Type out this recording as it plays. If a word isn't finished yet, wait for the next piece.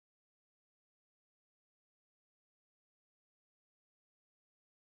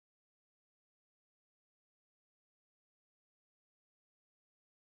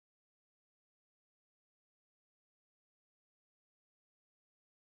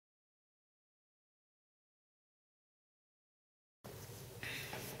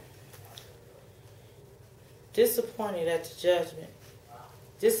Disappointed at the judgment.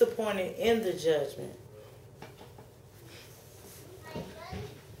 Disappointed in the judgment.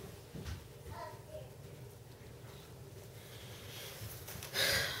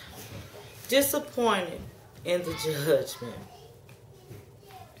 Disappointed in the judgment.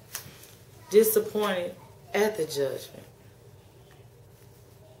 Disappointed at the judgment.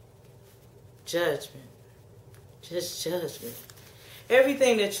 Judgment. Just judgment.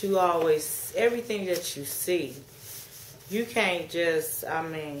 Everything that you see, you can't just,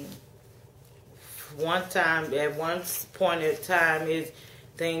 one time, at one point in time,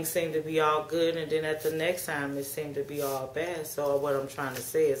 things seem to be all good, and then at the next time, it seemed to be all bad. So what I'm trying to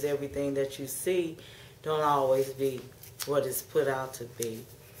say is everything that you see don't always be what it's put out to be.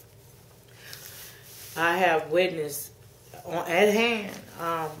 I have witnessed at hand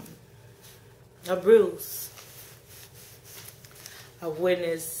a bruise. I've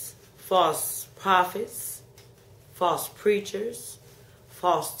witnessed false prophets, false preachers,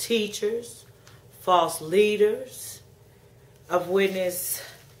 false teachers, false leaders. I've witnessed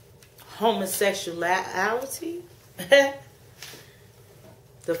homosexuality,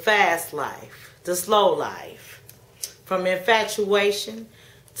 the fast life, the slow life, from infatuation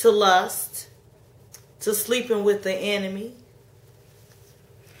to lust, to sleeping with the enemy,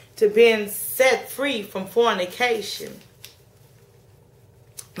 to being set free from fornication.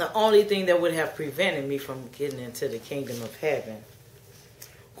 The only thing that would have prevented me from getting into the kingdom of heaven.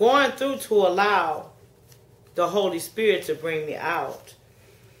 Going through to allow the Holy Spirit to bring me out.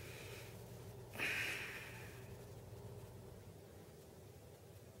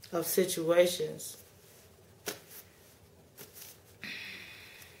 Of situations.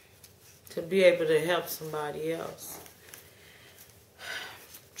 To be able to help somebody else.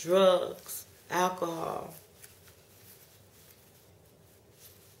 Drugs, alcohol.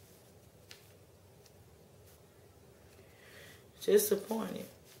 Disappointed.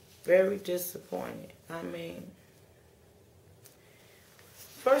 Very disappointed.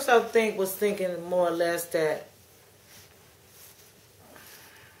 First I was thinking more or less that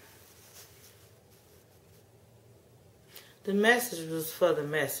the message was for the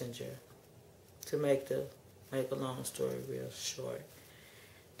messenger. To make a long story real short.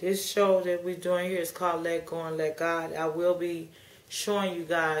 This show that we're doing here is called Let Go and Let God. I will be showing you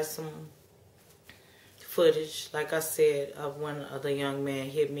guys some footage, like I said, of when the young man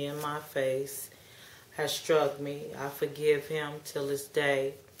hit me in my face, has struck me. I forgive him till this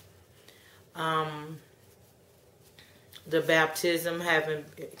day. The baptism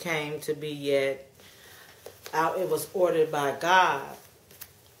haven't came to be yet. It was ordered by God,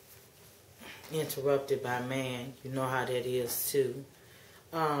 interrupted by man. You know how that is too.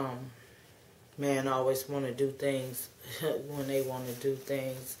 Man always want to do things when they want to do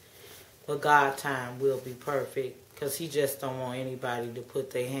things. But God's time will be perfect, because he just don't want anybody to put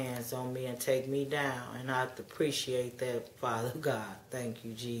their hands on me and take me down. And I appreciate that, Father God. Thank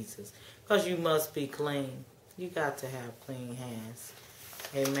you, Jesus. Because you must be clean. You got to have clean hands.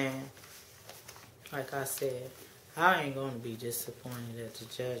 Amen. Like I said, I ain't going to be disappointed at the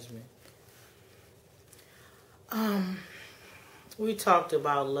judgment. We talked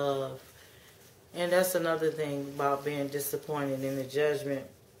about love. And that's another thing about being disappointed in the judgment.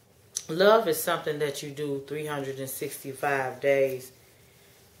 Love is something that you do 365 days.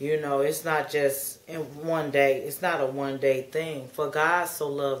 You know, it's not just in one day. It's not a one-day thing. For God so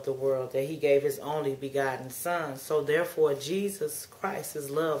loved the world that he gave his only begotten Son. So therefore, Jesus Christ is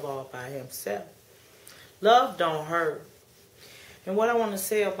love all by himself. Love don't hurt. And what I want to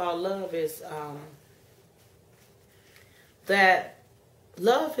say about love is that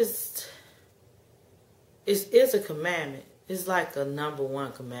love is a commandment. It's like a number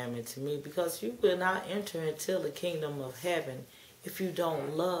one commandment to me, because you will not enter into the kingdom of heaven if you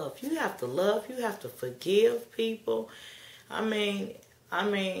don't love. You have to love. You have to forgive people. I've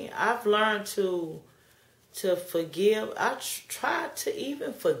learned to forgive. I try to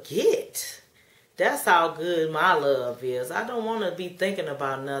even forget. That's how good my love is. I don't want to be thinking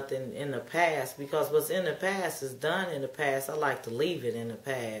about nothing in the past, because what's in the past is done in the past. I like to leave it in the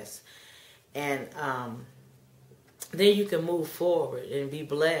past. And then you can move forward and be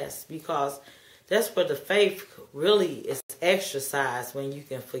blessed, because that's where the faith really is exercised, when you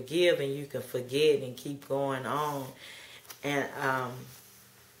can forgive and you can forget and keep going on. And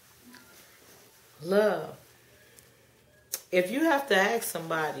love. If you have to ask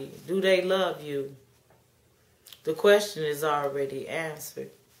somebody, do they love you? The question is already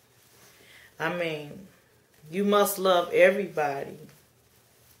answered. You must love everybody.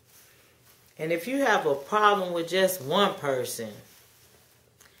 And if you have a problem with just one person,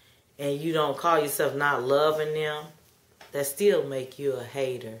 and you don't call yourself not loving them, that still make you a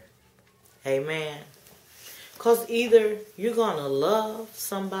hater. Amen. Because either you're going to love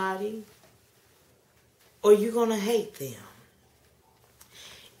somebody or you're going to hate them.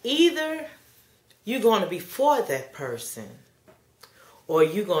 Either you're going to be for that person or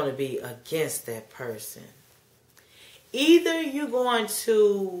you're going to be against that person. Either you're going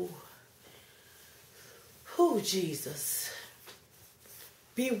to, Jesus,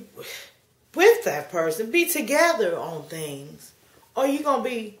 be with that person, be together on things, or you're going to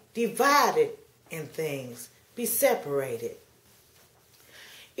be divided in things, be separated.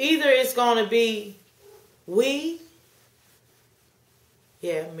 Either it's going to be me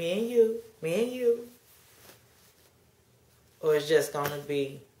and you, or it's just going to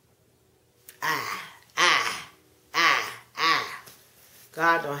be I.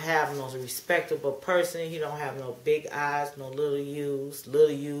 God don't have no respectable person. He don't have no big eyes, no little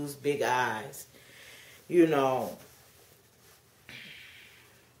U's, big eyes. You know,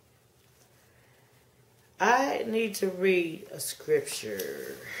 I need to read a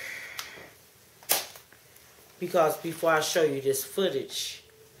scripture because before I show you this footage,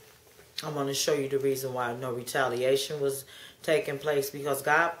 I'm going to show you the reason why no retaliation was taking place, because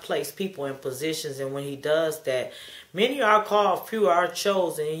God placed people in positions, and when he does that, many are called, few are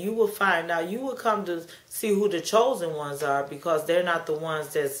chosen, and you will find out, you will come to see who the chosen ones are, because they're not the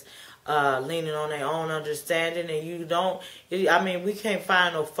ones that's leaning on their own understanding, and you don't, we can't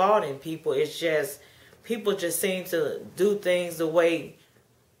find no fault in people. It's just, people just seem to do things the way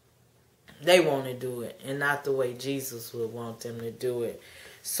they want to do it, and not the way Jesus would want them to do it.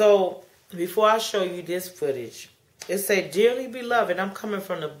 So, before I show you this footage, it said, "Dearly beloved," I'm coming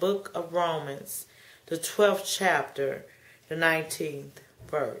from the book of Romans, the 12th chapter, the 19th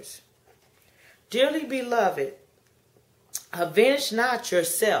verse. "Dearly beloved, avenge not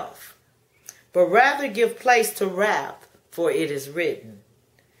yourself, but rather give place to wrath, for it is written,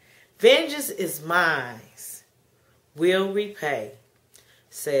 Vengeance is mine, will repay,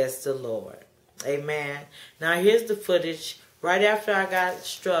 says the Lord." Amen. Now here's the footage right after I got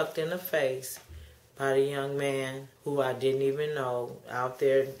struck in the face by the young man who I didn't even know, out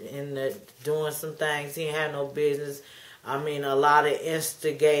there doing some things he ain't had no business. A lot of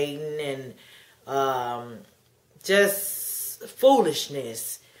instigating and just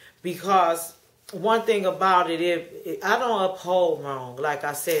foolishness. Because one thing about it, I don't uphold wrong. Like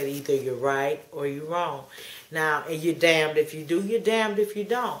I said, either you're right or you're wrong. Now, and you're damned if you do, you're damned if you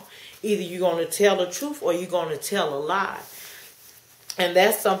don't. Either you're going to tell the truth or you're going to tell a lie. And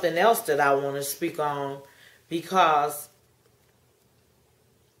that's something else that I want to speak on, because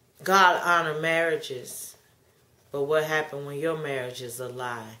God honor marriages, but what happened when your marriage is a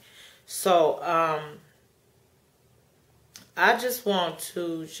lie? So, I just want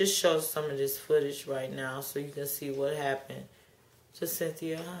to just show some of this footage right now so you can see what happened to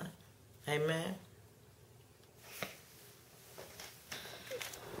Cynthia Hunt. Amen.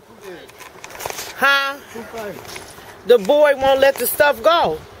 Huh? The boy won't let the stuff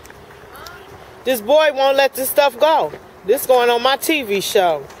go. This boy won't let this stuff go. This going on my TV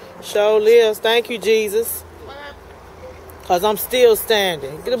show. Show lives. Thank you, Jesus. Because I'm still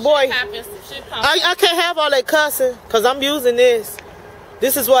standing. The boy. I can't have all that cussing because I'm using this.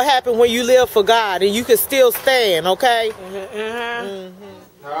 This is what happened when you live for God and you can still stand, okay?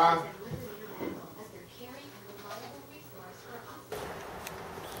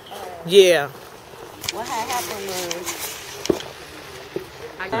 Yeah. What had happened was,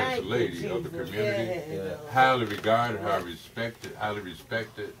 a lady of the community, highly regarded, highly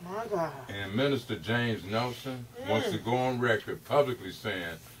respected. My God. And Minister James Nelson wants to go on record publicly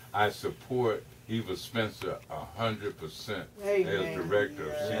saying, "I support Eva Spencer 100% as director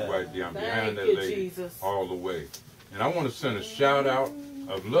of CYD. I'm behind that lady Jesus. all the way." And I want to send a shout out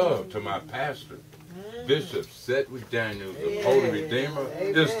of love to my pastor, Bishop Sedgwick Daniels, the Holy Redeemer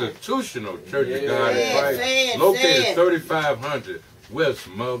Institutional Church of God in Christ, located 3500 West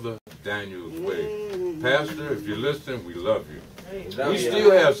Mother Daniels Way. Pastor, if you're listening, we love you. We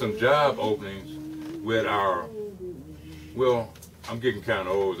still have some job openings with our, well, I'm getting kind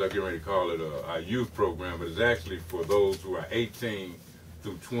of old, so I get ready to call it our youth program, but it's actually for those who are 18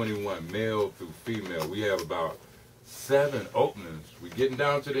 through 21, male through female. We have about 7 openings. We're getting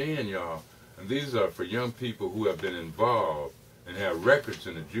down to the end, y'all. And these are for young people who have been involved and have records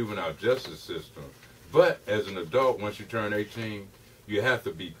in the juvenile justice system. But as an adult, once you turn 18, you have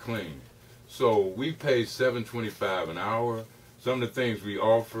to be clean. So we pay $7.25 an hour. Some of the things we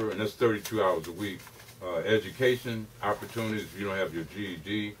offer, and that's 32 hours a week, education opportunities if you don't have your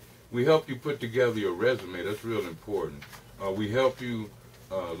GED. We help you put together your resume. That's real important. We help you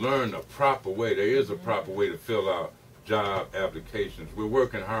learn the proper way. There is a proper way to fill out job applications. We're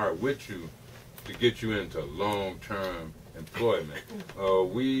working hard with you to get you into long-term employment.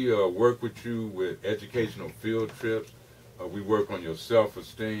 We work with you with educational field trips. We work on your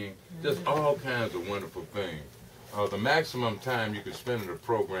self-esteem. Just all kinds of wonderful things. The maximum time you can spend in the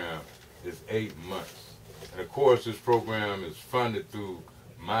program is 8 months. And of course, this program is funded through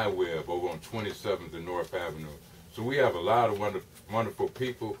MyWeb over on 27th and North Avenue. So we have a lot of wonderful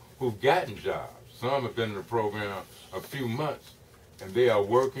people who've gotten jobs. Some have been in the program a few months, and they are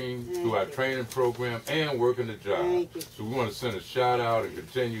working through our training program and working the job. So we want to send a shout out and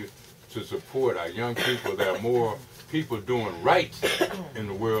continue to support our young people. There are more people doing right in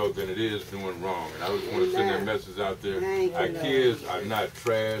the world than it is doing wrong. And I just want to send that message out there. Our kids are not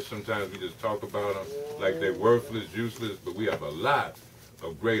trash. Sometimes we just talk about them like they're worthless, useless, but we have a lot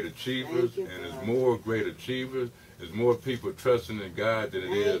of great achievers, and there's more great achievers. There's more people trusting in God than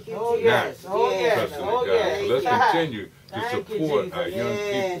it is not trusting in God. So let's continue to support our young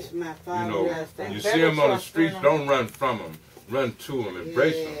people. You know, when you see them on the streets, don't run from them. Run to them,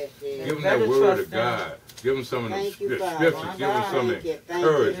 embrace them. Give them that word of God. Give them some of the scriptures. Give them some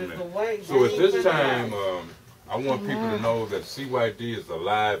encouragement. So at this time, I want people to know that CYD is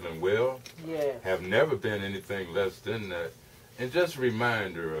alive and well. Have never been anything less than that. And just a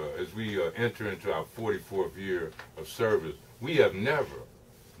reminder, as we enter into our 44th year of service, we have never,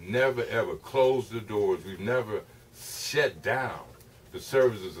 ever closed the doors. We've never shut down the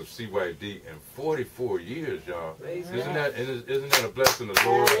services of CYD in 44 years, y'all. Isn't that a blessing of the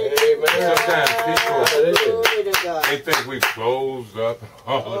Lord? Sometimes people, they think we've closed up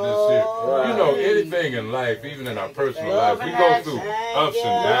all of this here. You know, anything in life, even in our personal lives, we go through ups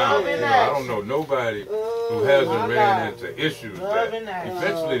and downs. You know, I don't know nobody who hasn't ran into issues that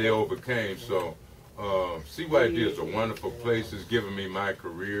eventually they overcame. So CYD is a wonderful place. It's given me my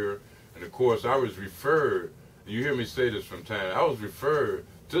career. And of course, I was referred, you hear me say this from time, I was referred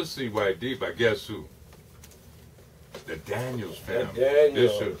to CYD by guess who? The Daniels family.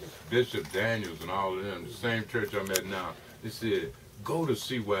 Bishop Daniels and all of them, the same church I'm at now. They said, go to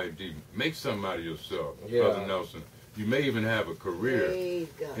CYD, make something out of yourself, Brother Nelson. You may even have a career.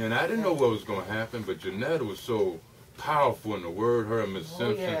 And I didn't know what was going to happen, but Jeanetta was so powerful in the word, her and Miss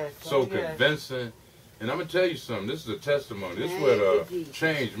Simpson, so convincing. And I'm going to tell you something, this is a testimony. This is what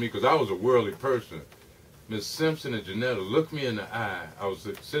changed me, because I was a worldly person. Miss Simpson and Jeanetta looked me in the eye. I was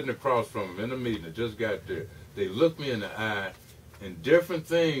sitting across from them in a meeting. I just got there. They looked me in the eye, and different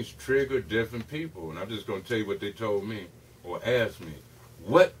things trigger different people. And I'm just going to tell you what they told me, or asked me,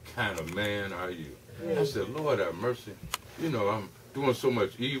 what kind of man are you? I said, Lord have mercy. You know, I'm doing so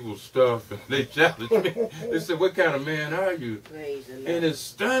much evil stuff, and they challenged me. They said, what kind of man are you? And it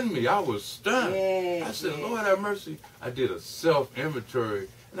stunned me. I was stunned. I said, Lord have mercy. I did a self-inventory,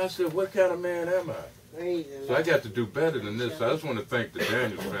 and I said, what kind of man am I? So I got to do better than this. So I just want to thank the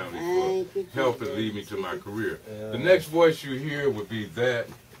Daniels family for helping lead me to my career. The next voice you hear would be that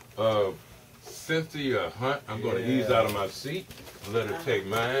of Cynthia Hunt. I'm going to ease out of my seat and let her take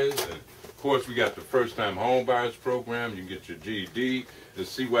mine. And of course, we got the first-time home buyers program. You can get your GED. The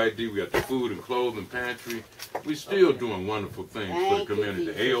CYD, we got the food and clothing pantry. We're still doing wonderful things for the community.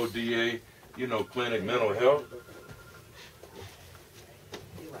 The AODA, you know, clinic, mental health.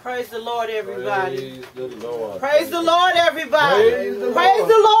 Praise the Lord, everybody. Praise the Lord. Praise the Lord, everybody. Praise the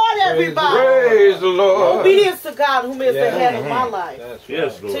Lord, everybody. Praise the Lord. Obedience to God, whom is the head of my life.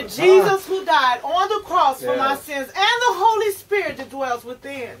 Yes, Lord. To Jesus, who died on the cross for my sins, and the Holy Spirit that dwells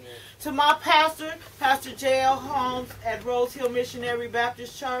within. To my pastor, Pastor J.L. Holmes at Rose Hill Missionary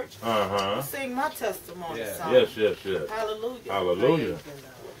Baptist Church. Sing my testimony song. Yes. Hallelujah. Hallelujah.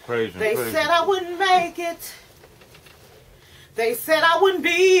 Praise Him. They said I wouldn't make it. They said I wouldn't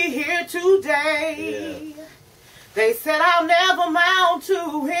be here today. They said I'll never amount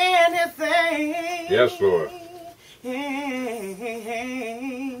to anything. Yes, Lord.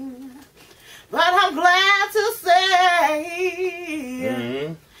 But I'm glad to say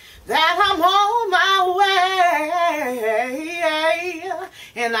that I'm on my way.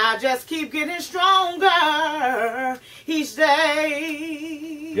 And I just keep getting stronger each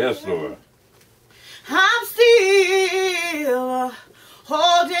day. Yes, Lord. I'm still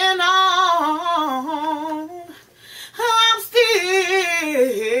holding on. I'm still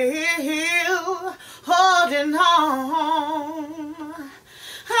holding on.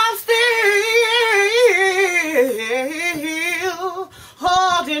 I'm still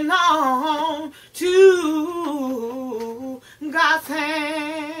holding on to God's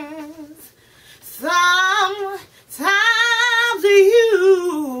hands. Sometimes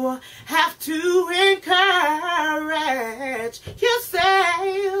you have to encourage yourself.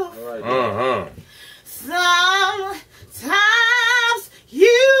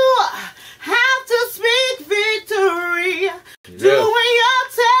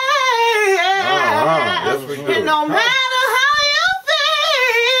 No matter how you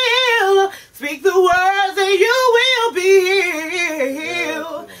feel, speak the words and you will be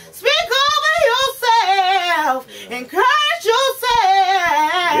healed. Speak over yourself, encourage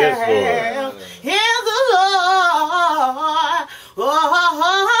yourself. Yes, In the Lord.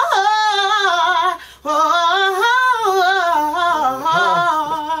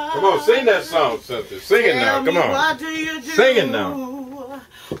 Come on, sing that song, Cynthia. Sing it now. Come on. What do you do? Sing it now.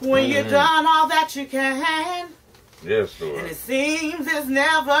 When you've done all that you can. Yes, Lord. And it seems it's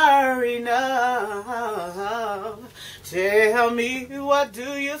never enough. Tell me, what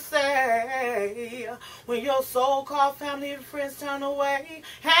do you say when your so-called family and friends turn away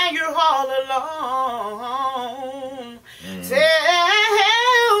and you're all alone?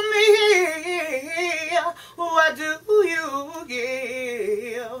 Tell me, what do you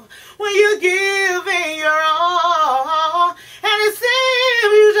give when you're giving your all and it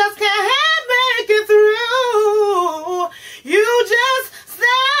seems you just can't make it through? You just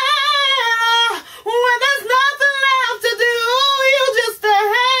stand when there's nothing left to do. You just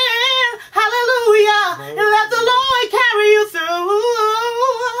stand, hallelujah, and let the Lord carry you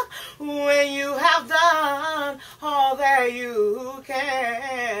through. When you have done all that you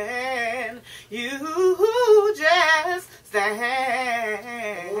can, you just stand.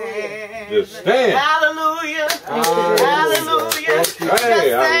 Just stand. Hallelujah. Hallelujah. Just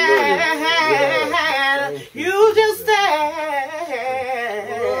stand. You just stand.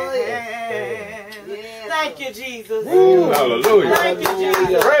 Thank you, Jesus. Hallelujah. Thank you,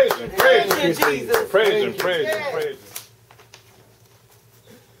 Jesus. Praise Him, praise Thank you, Him. Jesus. Praise Him, praise Him, praise Him.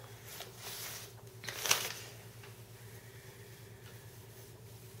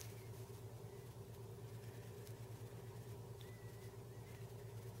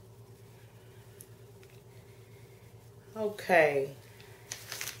 Okay.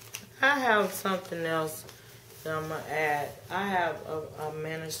 I have something else that I'm going to add. I have a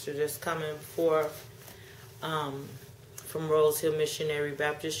minister that's coming forth from Rose Hill Missionary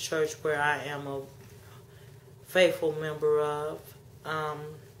Baptist Church, where I am a faithful member of.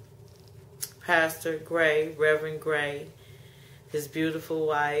 Pastor Gray, Reverend Gray, his beautiful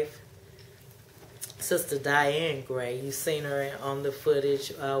wife, Sister Diane Gray. You've seen her on the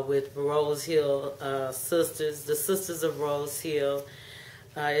footage with Rose Hill Sisters, the Sisters of Rose Hill.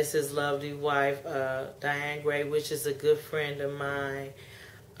 It's his lovely wife, Diane Gray, which is a good friend of mine,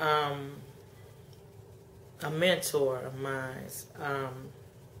 a mentor of mine.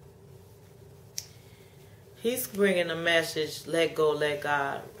 He's bringing a message, let go, let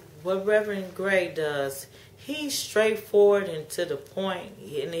God. What Reverend Gray does, he's straightforward and to the point,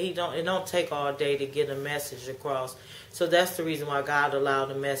 and it don't take all day to get a message across. So that's the reason why God allowed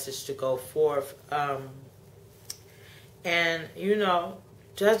the message to go forth. And you know,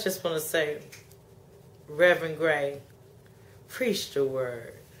 I just want to say, Reverend Gray, preach the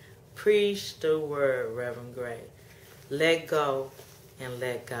word. Preach the word, Reverend Gray. Let go and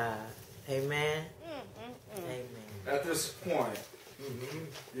let God. Amen. Amen. At this point,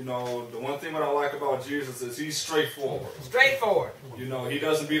 you know, the one thing that I like about Jesus is he's straightforward. Straightforward. You know, he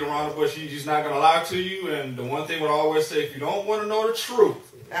doesn't beat around the bush. He's not going to lie to you. And the one thing what I always say, if you don't want to know the truth,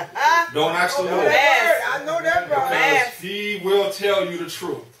 don't ask the Lord. I know that, brother. Because he will tell you the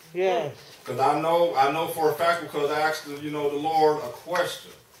truth. Yes. Because I know for a fact, because I asked the Lord a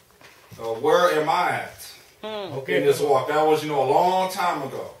question. Where am I at in this walk? That was, a long time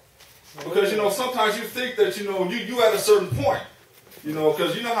ago. Because, sometimes you think that, you at a certain point.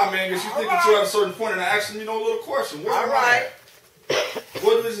 Because you know how man gets, you think that you're at a certain point, and I asked him, a little question. Where am I at?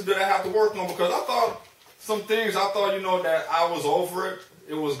 What is it that I have to work on? Because I thought, that I was over it.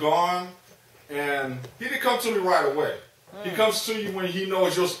 It was gone. And he didn't come to me right away. He comes to you when he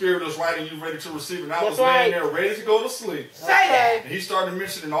knows your spirit is right and you're ready to receive it. And I was laying there ready to go to sleep. Say that. And he started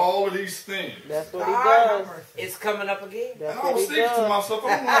mentioning all of these things. That's what he does. It's coming up again. And I was thinking to myself,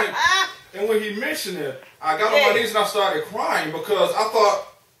 I'm like, and when he mentioned it, I got on my knees and I started crying because I thought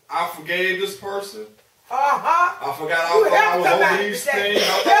I forgave this person. I forgot I was over these things.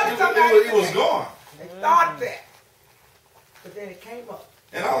 I thought it was gone. They thought that. But then it came up.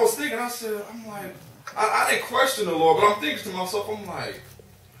 And I was thinking, I didn't question the Lord, but I'm thinking to myself, I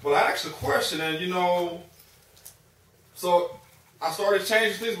asked the question, and so I started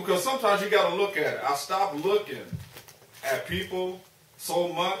changing things because sometimes you got to look at it. I stopped looking at people so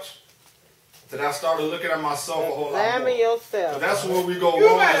much that I started looking at myself a whole lot more. Examine yourself. So that's where we go wrong.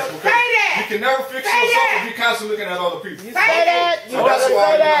 You can never fix yourself if you're constantly looking at other people. You say that. So that's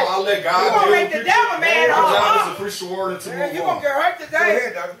why I let God deal with people. devil, man. My job is to preach the word and to move on. You're going to get hurt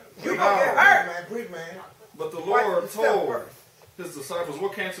today. You're going to get hurt. But the Lord told his disciples,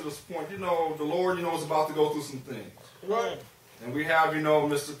 what came to this point? You know, the Lord, you know, is about to go through some things. Right. And we have, you know,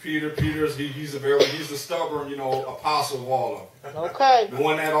 Mr. Peter. Peter's he's the stubborn, you know, apostle of all of them. Okay. The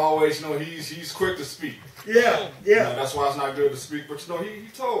one that always, you know, he's quick to speak. Yeah. You know, that's why it's not good to speak. But you know, he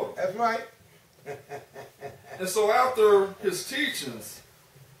told them. That's right. And so after his teachings,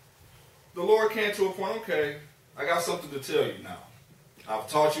 the Lord came to a point. Okay, I got something to tell you now. I've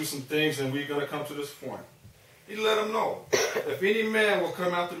taught you some things, and we're going to come to this point. He let them know, if any man will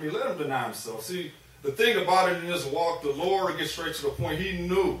come after me, let him deny himself. See, the thing about it in this walk, the Lord gets straight to the point. He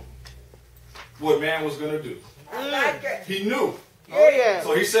knew what man was going to do. I like it. He knew. Oh, yeah.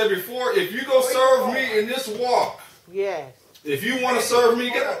 So he said before, if you go serve me in this walk, Yes. if you want to serve me,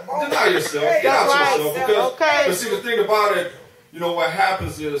 deny yourself. Get out Right. yourself. Okay. But see, the thing about it, you know, what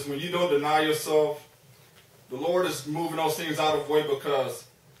happens is when you don't deny yourself, the Lord is moving those things out of the way, because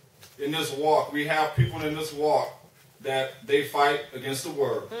in this walk, we have people in this walk that they fight against the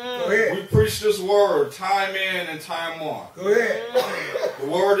word. Go ahead. We preach this word time in and time on. Go ahead. The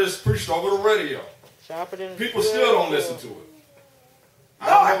word is preached over the radio. Sharper than People still don't listen to it. I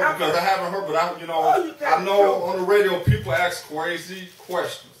don't know, because I haven't heard, but I know on the radio people ask crazy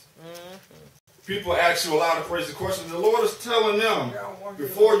questions. People ask you a lot of crazy questions. The Lord is telling them,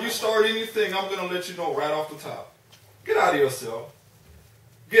 before you start anything, I'm going to let you know right off the top. Get out of yourself.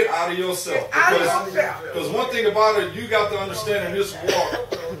 Get out of yourself. Because one thing about it, you got to understand in this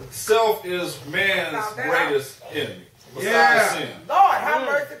walk, self is man's greatest enemy. Besides sin. Lord, have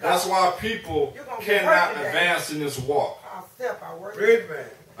mercy. That's why people cannot advance in this walk.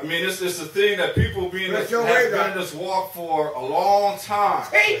 I mean, it's a thing that people have been in this walk for a long time.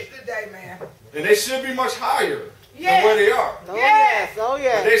 Teach today, man. And they should be much higher than where they are. Oh, yes. Oh,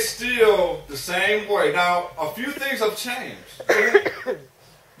 yes. But they still the same way. Now, a few things have changed.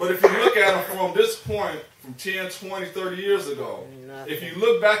 But if you look at them from this point, from 10, 20, 30 years ago, if you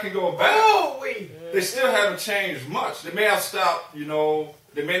look back and go back, they still haven't changed much. They may have stopped, you know,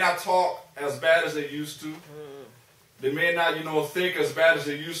 they may not talk as bad as they used to. They may not, you know, think as bad as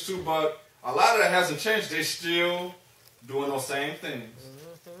they used to, but a lot of that hasn't changed. They're still doing those same things.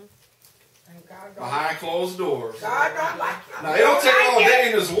 Behind closed doors. Now, it don't take all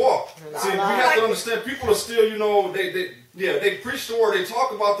day in this walk. See, we have to understand, people are still, you know, they preach the word, they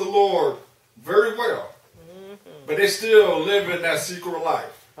talk about the Lord very well. But they still live in that secret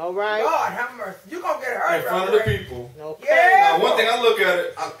life. All right. God, have mercy. You're going to get hurt. In front of the people. Okay. Yeah. Now, one thing I look at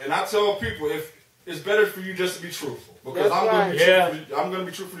it, and I tell people, if it's better for you just to be truthful. Because I'm going to be truthful. I'm going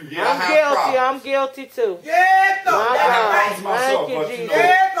to be truthful for you. Yeah, I have problems. I'm guilty too. Yes, Lord. I have problems myself. Thank you, But, you know,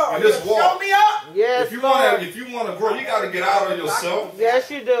 yes, Lord. in this walk, Show me up. Yes, if you want to grow, you got to get out of yourself. Yes,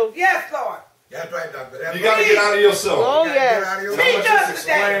 you do. Yes, Lord. That's right, Doctor. That's You got to get out of yourself. Oh, Get yes. out of your Teach way. us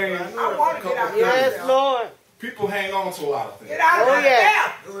today. I want to get out of Yes, myself. Lord. People hang on to a lot of things. Get out of Oh,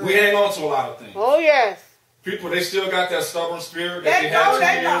 yeah. myself. We hang on to a lot of things. Oh, yes. People, they still got that stubborn spirit that Let they go, had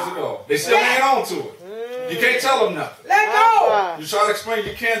let 2 years go. ago. They still hang on to it. You can't tell them nothing. Let go. You try to explain,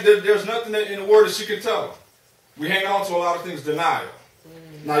 you can't. There's nothing in the word that she can tell them. We hang on to a lot of things, denial.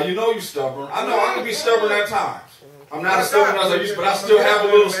 Now, you know you're stubborn. I know I can be stubborn at times. I'm not as stubborn as I used to, but I still have a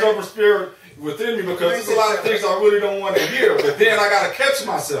little stubborn spirit within me, because there's a lot of things I really don't want to hear. But then I got to catch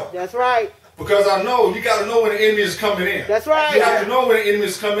myself. That's right. Because I know you got to know when the enemy is coming in. That's right. You have to know when the enemy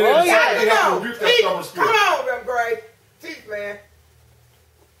is coming in. Oh, You yeah. have to rebuke that stubborn spirit. Come on, them Gray. Teach, man.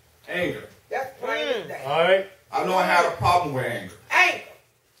 Anger. That's plain today. All right. I know I had a problem with anger. Anger.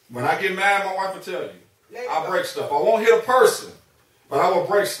 When I get mad, my wife will tell you. Let it I go. break stuff. I won't hit a person, but I will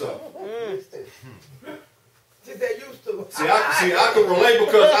break stuff. Just they used to. See, I can relate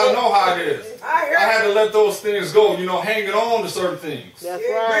because I know how it is. I hear I had to let those things go, you know, hanging on to certain things. That's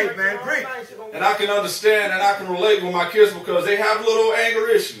Yeah, right. man, preach. And I can understand and I can relate with my kids because they have little anger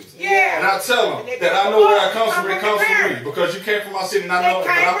issues. Yeah. And I tell them that I know where it comes from. It comes from me. Because you came from my city and I know that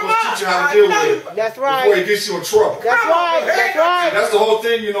I'm supposed to teach you how to deal with it That's before right. it gets you in trouble. That's right. That's right. That's the whole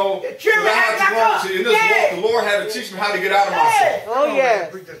thing, you know. The 'cause children I had to act learn like to, in this walk, the Lord had to teach me how to get out of myself. Oh,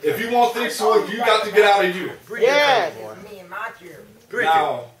 yes. If you want things to work, you got to get out of you. Yes. Me and my children.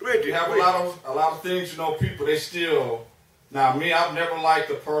 Now, you have a lot of things, you know, people, they still, now me, I've never liked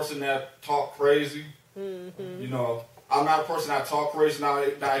the person that talk crazy. You know, I'm not a person that talk crazy. Now,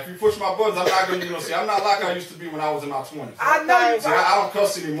 if you push my buttons, I'm not going to, you know, see, I'm not like I used to be when I was in my 20s. I know you See, I don't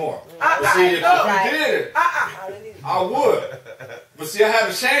cuss anymore. But I see, if know. you did it, I would. But see, I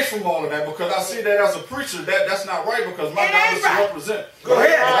had to change from all of that because I see that as a preacher, that's not right because my God is to represent. Go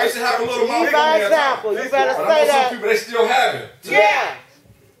ahead. I used to have a little mouth You got example. You better but I say know some that. people, they still have it. Yeah.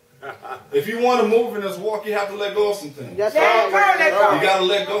 If you want to move in this walk, you have to let go of some things. That's Let right. go, let go. You got to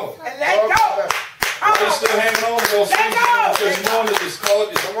let go. And let go. Why you still hanging on to those things? Because you know that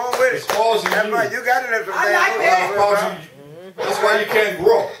it's causing That's you. right. You got it. I like that. That's why you can't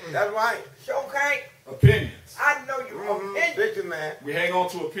grow. That's right. Sure can't. Opinions. I know you're opinions. Victor, man. We hang on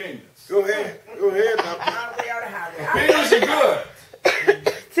to opinions. Go ahead. Go ahead. Opinions are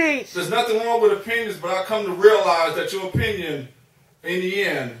good. Teach. There's nothing wrong with opinions, but I come to realize that your opinion, in the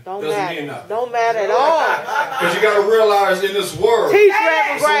end, doesn't mean nothing. Don't matter at all. Because you got to realize in this world, Teach,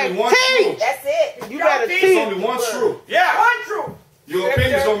 there's only one truth. That's it. You better There's teach. only one truth. Yeah. One truth. Your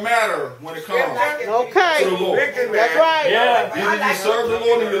opinions don't matter when it comes Okay. to the Lord. Victor, man. That's right. Yeah. Either you serve the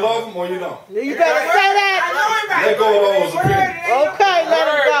Lord and you love Him, or you don't. You better say that. Let go of those opinions. Okay, let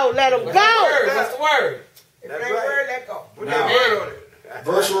him go. Let him go. That's the word. If it ain't word, let go. Put that word on it.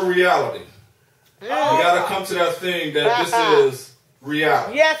 Virtual reality. We got to come to that thing that this is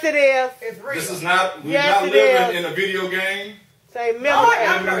reality. Yes, it is. It's real. This is not, we're Yes, not it living is. in a video game. Say We're memory.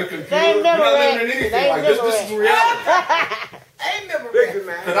 not living in a computer. They We're not living in memory. anything They like this. This is memory. reality. Ain't never Victor, real.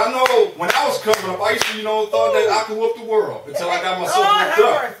 man. Because I know when I was coming up, I used to, thought that I could whoop the world until I got myself Lord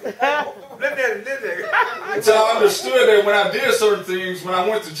whooped up. have mercy. Live there. Until I understood that when I did certain things, when I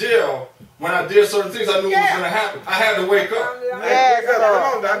went to jail, when I did certain things, I knew what was going to happen. I had to wake up. Yes, Come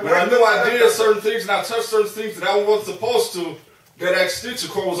on, Doc. When I knew I did certain things and I touched certain things that I wasn't supposed to, that extension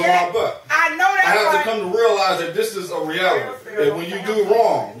cord was on my butt. I know that. I have to part. come to realize that this is a reality. That when you do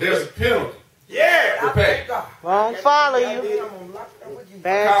wrong, there's a penalty Yeah. to pay. won't follow you.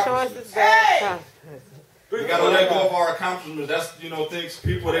 Bad choices, bad choices. We got to let go of our accomplishments. That's, things,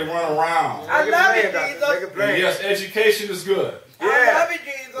 people, they run around. I love it, Make a Jesus. plan. And yes, education is good. I love it,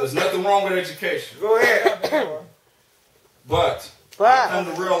 There's Jesus. nothing wrong with education. Go ahead. But I come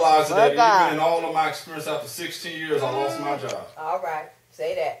to realize that even in all of my experience after 16 years, I lost my job. All right.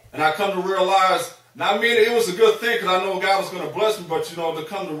 Say that. And I come to realize, not meaning it was a good thing because I know God was going to bless me, but to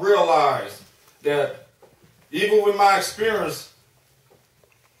come to realize that even with my experience,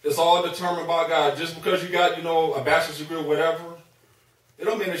 it's all determined by God. Just because you got, a bachelor's degree or whatever, it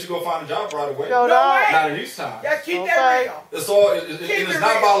don't mean that you go find a job right away. No, Not in these times. Just keep that real. It's all, it's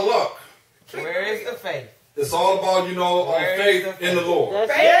not about luck. Where is the faith? It's all about, on faith in the Lord.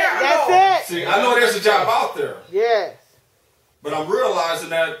 That's it. That's it. See, I know there's a job out there, Yes. but I'm realizing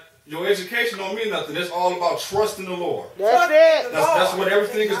that your education don't mean nothing. It's all about trusting the Lord. That's it. That's what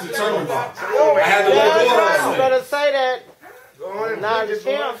everything is determined by. I had to let go That's right. of You those better say that. Go on and Not preach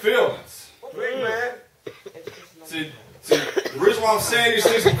the it, boy. film. feelings. Preach, man. See, the reason why I'm saying these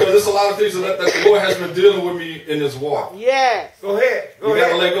things is because there's a lot of things that the Lord has been dealing with me in this walk. Yes. Go ahead. Go You got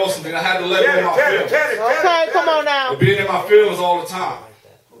to ahead. let go of something. I had to let go of my Tell it, feelings. tell it, tell it. Okay, come on now. But being in my feelings all the time.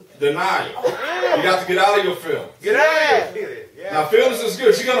 Denial. You got to get out of your feelings. Get out of here. Now, feelings is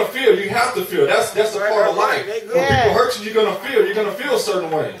good. You're going to feel. You have to feel. That's a part of life. They When good. Yeah. people hurt you, you're going to feel. You're going to feel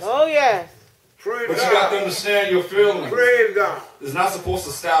certain ways. Oh, yes. Praise But you got to God. understand your feelings. Praise God. It's not supposed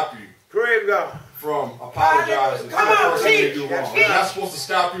to stop you Praise God. from apologizing to the Come on, person that teach. you do wrong. Teach. It's not supposed to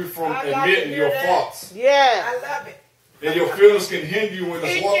stop you from I got to admitting hear your that. faults. Yes. I love it. And your feelings can hinder you in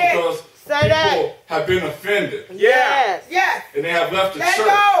this Teach walk it. because Say that. people have been offended Yes. Yes. and they have left the Let church.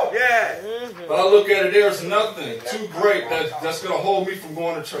 go. Yeah. But I look at it, there's nothing too great that's going to hold me from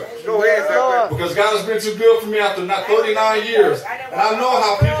going to church. Go ahead, Lord. sir. Because God has been too good for me after 39 years. And I know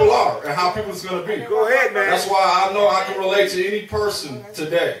how people are and how people's going to be. Go ahead, man. That's why I know I can relate to any person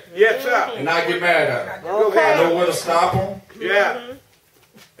today Yes, sir. and not get mad at them. Go I ahead. know where to stop them. Yeah.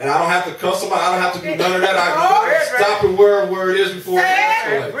 And I don't have to cuss somebody. I don't have to do none of that. I Go ahead, can stop it where it is before it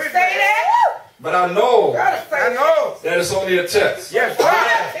escalates. Preach, Say man. that. But I know Gotta say I know. that it's only a test. Yes,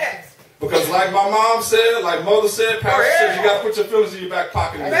 that. sir. Yes. Because like my mom said, like mother said, pastor ahead. said, you got to put your feelings in your back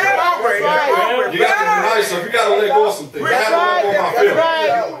pocket. That's my way. That's my way. You got to be nice. So if you got to let go of some things, I That's had to let go of my right. feelings.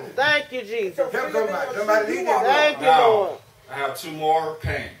 That's right. Thank you, Jesus. Help somebody. Somebody need that. Thank you, Now, Lord. I have two more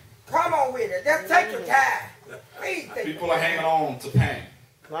pain. Come on with it. Just take your time. Please take your People are hanging on to pain.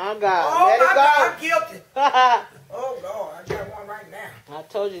 My God. Oh, Let my it God. go. I'm guilty. Oh, Lord. I got one right now. I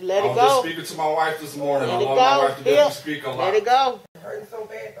told you, let I it was just go. speaking to my wife this morning. Let I it love my go. wife to death. We speak a lot. Let it go. Hurting so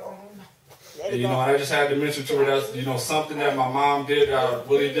bad, though. Let And, it go. I just had to mention to her that's, something that my mom did that I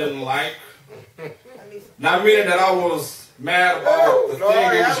really didn't like. Not meaning that I was mad about the Lord, thing,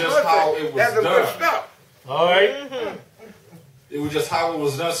 it was have just how it was That's some good done. stuff. All right. It was just how it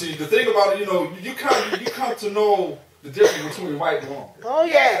was done. See, the thing about it, you come to know the difference between right and wrong. Oh,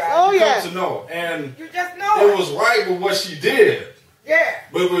 yes. Oh, You come yes. to know. And You just know it was right with what she did, Yeah.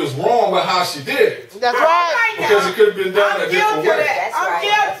 but it was wrong with how she did it. That's right. Because it could have been done I'm a different guilty of way. that. That's I'm right.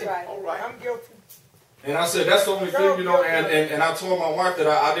 guilty. That's right. All right. I'm guilty. And I said, that's the only thing, and I told my wife that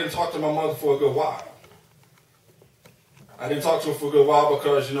I didn't talk to my mother for a good while. I didn't talk to her for a good while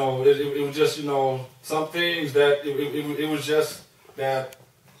because, you know, it was just, you know, some things that it was just that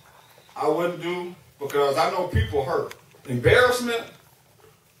I wouldn't do because I know people hurt. Embarrassment,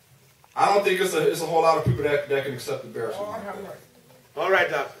 I don't think it's a whole lot of people that can accept embarrassment. All right,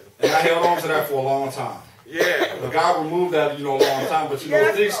 doctor. And I held on to that for a long time. Yeah. But God removed that, you know, a long time. But, you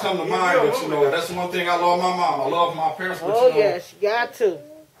know, things come to mind that, you know, that's one thing I love my mom. I love my parents. But, Oh, you know, yes, you got to.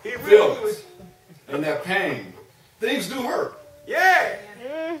 feelings and that pain. Things do hurt. Yeah.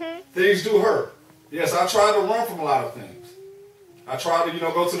 Things do hurt. Yes, I tried to run from a lot of things. I tried to, you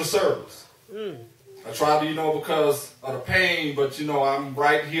know, go to the service. I tried to, you know, because of the pain, but, you know, I'm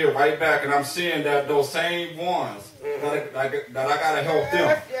right here, right back, and I'm seeing that those same ones that I got to help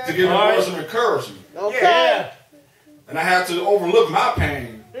them to give them words of encouragement. Okay. Yeah. And I had to overlook my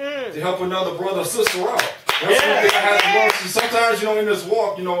pain to help another brother or sister out. That's one thing I had to learn. Sometimes, you know, in this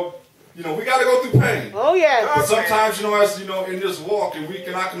walk, you know, we got to go through pain. Oh, yes. But sometimes, you know, as you know, in this walk, and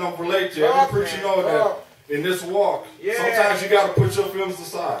I can relate to every preacher, know that in this walk, sometimes you got to put your feelings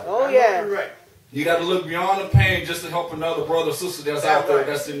aside. Oh, yeah. Right. You got to look beyond the pain just to help another brother or sister that's out there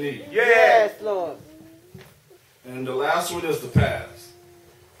that's in need. Yes, Lord. And the last one is the past.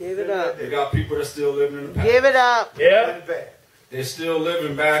 Give it up. You got people that still living in the past. Give it up. Yeah. They're still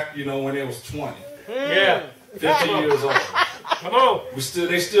living back, you know, when they was 20, Yeah. 50 years old. Come on.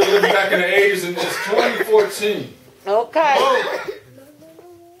 They still living back in the 80s, and it's 2014. Okay.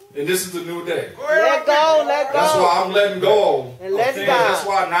 And this is the new day. Let go. Let That's go. why I'm letting go And of let things. God. That's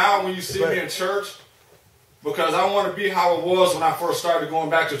why now when you see me in church, because I want to be how it was when I first started going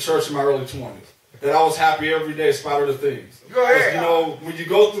back to church in my early 20s. That I was happy every day in spite of the things. Go ahead. You know, when you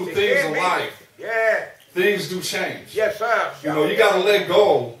go through things in life, Yeah. things do change. Yes, sir. You know, you got to let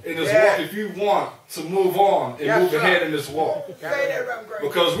go in this walk if you want to move on and move ahead in this walk. Say that, Reverend Grace.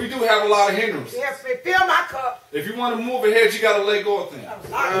 Because we do have a lot of hindrances. Yes, me. Fill my cup. If you want to move ahead, you got to let go of things.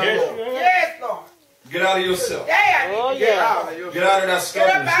 Yes, Lord. Get out of yourself. Dad, Oh, Get yeah. out of your Get out of that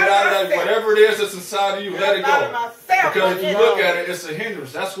stubbornness. Get out of that, whatever it is that's inside of you, let it go. Because if you look at it, it's a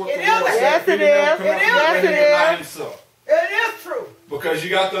hindrance. That's what the Lord said. Yes, it is. Yes, it Not is. himself. It is true. Because you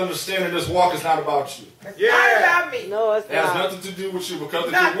got to understand that this walk is not about you. It's not about me. No, it's It has not. nothing to do with you. Because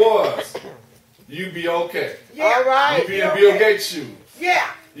if it was, you'd be okay. Yeah. All right. You'd be in Bill Gates' shoes. Yeah.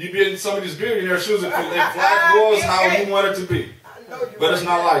 You'd be in some of these billionaire shoes if life was how you want it to be. I know you But it's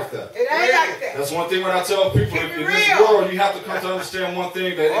right. not like that. It ain't like that. That's one thing when I tell people, Keep in it this real. world, you have to come to understand one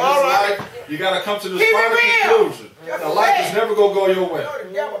thing, that in this right. life, you got to come to this Keep it final real. conclusion. That life is never going to go your way. You know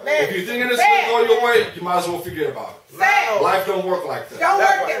the devil, man. If you're thinking it's going to go your way, you might as well forget about it. Say it. Life don't work like that. Don't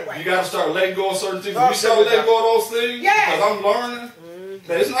work that way. You got to start letting go of certain things. When you start letting go of those things, Yes. because I'm learning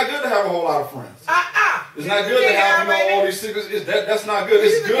that it's not good to have a whole lot of friends. It's not good to You have, you know, already- all these things. That's not good.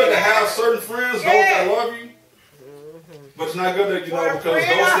 It's good to have certain friends, those that love you. But it's not good that, you know, because those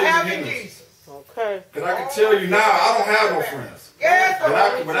things are hindrances. Okay. Because I can tell you now, I don't have no friends. Yes,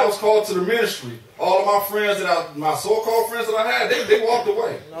 When I was called to the ministry, all of my friends my so-called friends that I had, they walked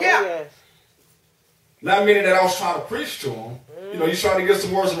away. Oh, Yeah. yes. Not meaning that I was trying to preach to them. You know, you're trying to get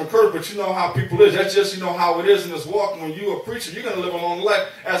some words of encouragement, but you know how people is. That's just, you know, how it is in this walk. When you're a preacher, you're going to live a lonely life.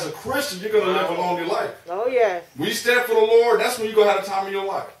 As a Christian, you're going to live a lonely life. Oh, yes. When you stand for the Lord, that's when you're going to have the time of your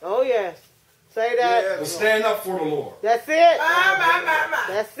life. Oh, yes. Say that. But stand up for the Lord. That's it. My.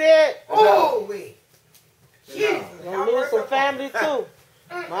 That's it. Oh, we. Jesus. Gonna lose some family, too.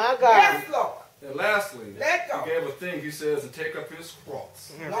 My God. Yes, Lord. And lastly, Let go. he gave a thing, he says, to take up his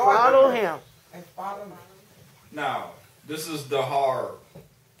cross. Follow him. And follow me. Now, this is the hard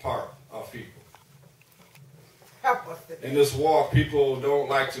part of people. Help us today. In this walk, people don't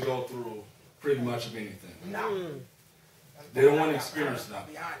like to go through pretty much of anything. No. They don't want to experience I'll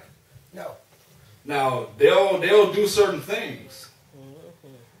nothing. be honest. No. Now, they'll do certain things.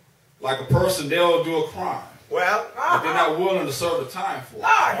 Like a person, they'll do a crime. Well, But they're not willing to serve the time for it.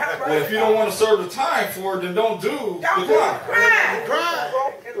 Lord, help us. Well, if you don't want to serve the time for it, then don't do the Don't do crime.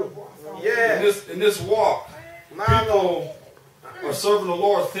 crime. yeah. In this walk, My Lord. people are serving the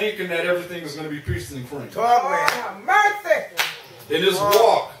Lord thinking that everything is going to be peaches and cream. Talk, Oh, man. have mercy. In this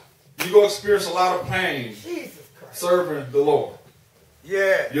walk, you're going to experience a lot of pain Jesus Christ. serving the Lord.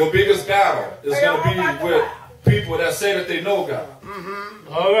 Yeah. Your biggest battle is going to be with people that say that they know God.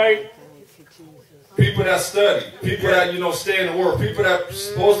 All right. People that study. People that, you know, stay in the Word. People that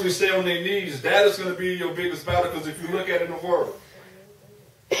supposedly stay on their knees. That is going to be your biggest battle, because if you look at it in the Word,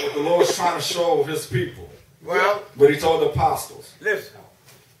 what the Lord's trying to show his people. Well, But he told the apostles, listen.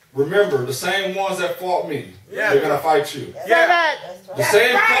 remember, the same ones that fought me, Yeah. they're going to fight you. Say Yeah. that. The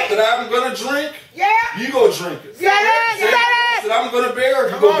same cup that I'm going to drink, Yeah. you go drink it. Say that. The same cup that I'm going to bear, you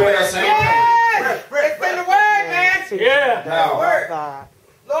Come go on, bear man. that same cup. Yes. It's in the word, man. teaching. Yeah. Now, God.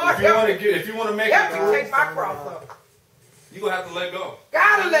 Lord, if you want to make help it me through, take my cross up. you're going to have to let go.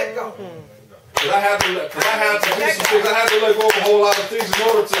 Gotta let go. Because I had to do some things. I had to let go of a whole lot of things in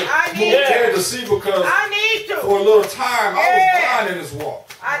order to move ahead to see, because I need to. for a little time I was blind in this walk.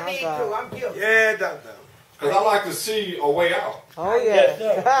 I need to. I'm guilty. Yeah, doctor. Because I like to see a way out. Oh, yeah.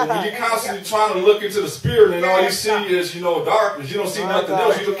 But when you're constantly trying to look into the spirit and all you see is, darkness, you don't see nothing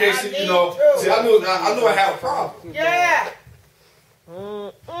else. You can't see, See, I knew I had a problem. Yeah.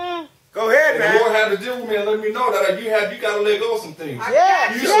 Go ahead, And the man. Lord had to deal with me and let me know that you got to let go of some things.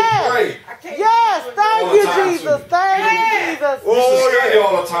 Yes, You used to pray. Yes, thank you, Jesus. Thank you, Jesus. You used to study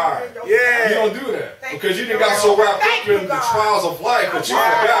all the time. You Yeah. don't do that. Because you didn't got so wrapped up in the trials of life that you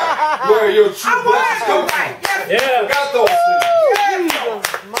forgot where your true blessings come from. You Yeah. forgot those things.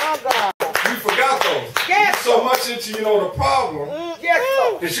 Jesus, my God. You forgot those. Yes. You so much into, the problem Yes,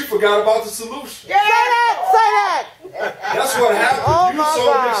 Lord. that you forgot about the solution. Say that. That's what happened. Oh, You my so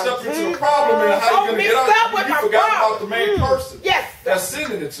God. mixed up into the Jesus. problem and how So you're going to get mixed up out. with You my forgot problem. about the main person Yes. that's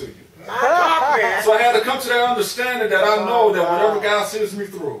sending it to you. My God, man. So I had to come to that understanding that I know that whatever God sends me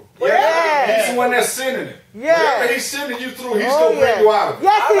through, He's the one that's sending it. Whatever He's sending you through, He's going to bring you out of it.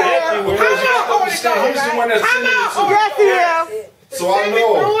 Yes, He is. Because you have to understand He's the one that's sending it to you. Yes, He is. So I Send me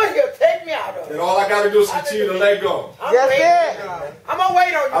know through it, He'll take me out of that it. all I got to do is continue to let go. That's it. I'm going to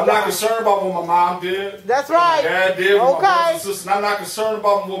wait on you. I'm not concerned about what my mom did. That's What my right. dad did, what my Okay. brothers and sisters. I'm not concerned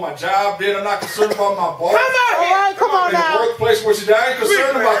about what my job did. I'm not concerned about my boss. Come on All here. right, come on In the now. workplace, what you did, I ain't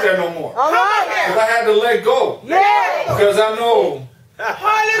concerned about that no more. All right. Because I had to let go. Yeah. Because I know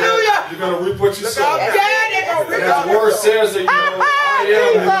Hallelujah. you're going to reap what you sow. Yeah, they're going to And rip as the word says that, I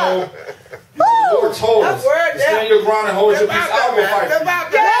am, the Lord told us, That word, to stand your ground and hold your peace. I will fight for you.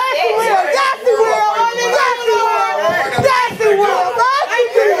 Yes, He will. Yes, He will. Yes, He will. Yes, He will.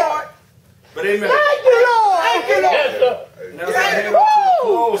 Thank you, Lord. But amen. Thank you, Lord. Thank you, Lord. Yes, sir. And as I head up to the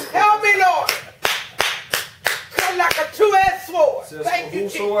close, Help me, Lord. Come like a two-edged sword. it says, Thank for you,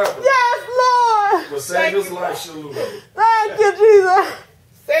 Jesus. whosoever Yes, Lord. will save his life shall lose it. Thank you, Jesus.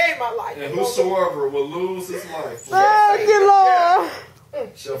 Save my life. And whosoever will lose his life Thank you, Lord.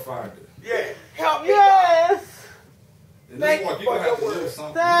 shall find it. Yeah. Help me, God. Yes. In Thank this walk, you you're going to have for to your live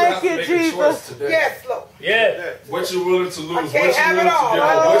something. Thank You're you, going to have to make a choice Jesus. today. Yes, Lord. Yeah. What you're willing to lose, what can't you're have willing it to all. give Oh,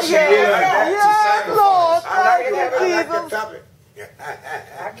 up, what you're yes. willing to Yes, sacrifice. Lord. I like Thank it. I you, like the Jesus. topic.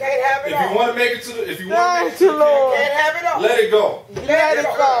 I can't have it If all. you want to make it to the, if you want to make it Thank to you, the Lord. Can't have it all. let it go. Let it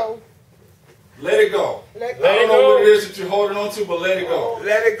go. Let it go. Let I Let don't it know go. what it is that you're holding on to, but let it go.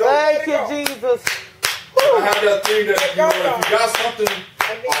 Let it go. Thank you, Jesus. I have that thing that, if you got something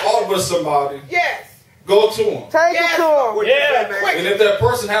off with somebody, Yes. go to them. Take Yes. it to him. What you Yeah. say, man? Quick. And if that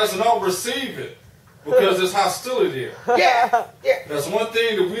person has an own, receive it. Because there's hostility there. Yes. Yes. That's one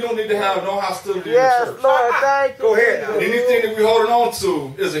thing that we don't need to have no hostility Yes, in the church. Lord. Thank you. Go ahead now. And anything that we're holding on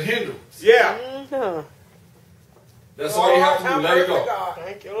to is a hindrance. Yeah. Mhm. That's all you have to do. Lord, Let it have go. mercy, God.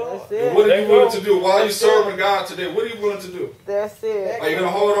 Thank you, Lord. That's And it. what are Let you go. willing to do? While you're serving God today, what are you willing to do? That's it. Are you going to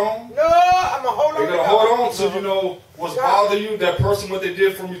hold on? No, I'm going to hold Are on you to going to God. hold on to, what's bothering you, that person, what they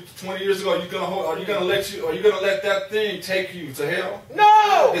did from you 20 years ago? Are you going to let that thing take you to hell?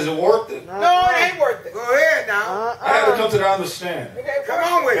 No. Is it worth it? No, it ain't worth it. Go ahead now. I had to come to that understanding. It ain't Come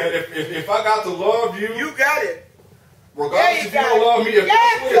worth on with And it. if I got to love you, You got it. regardless Yeah, you if you got don't it. love me, if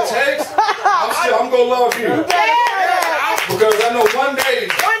Yes, that's what it takes, I'm going to love you. Yeah. Because I know one day,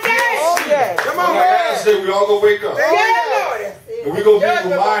 One day. Oh, yeah. Come on on, that man. last day, we all going to wake up. Yeah, Lord. And we're going to Judgment.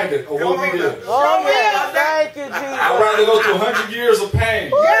 be reminded of what we did. Oh, yeah. Thank you, Jesus. I'd rather go through 100 years of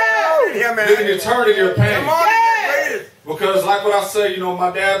pain Yeah. Yeah, man. than an eternity of pain. Come on. Yeah. Praise. Because like what I say,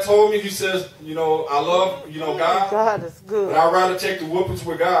 my dad told me, he says, I love, God, God is but good. I'd rather take the whoopings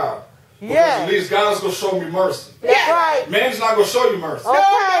with God. Because Yeah. at least God's going to show me mercy. That's right. Man's not going to show you mercy. No,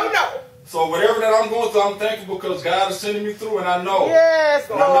 no, no. So whatever that I'm going through, I'm thankful because God is sending me through, and I know. Yes,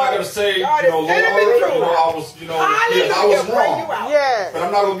 And I'm not going Lord. to say, God is Lord, sending me through. I was, Hallelujah. I was Bring wrong. you out. Yes. But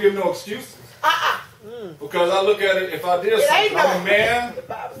I'm not going to give no excuses. Because I look at it, if I did It ain't something, I'm a no- man, The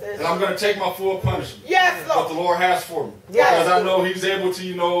Bible says. and I'm going to take my full punishment. Yes, What the Lord. Lord has for me. Yes. Because I know He's able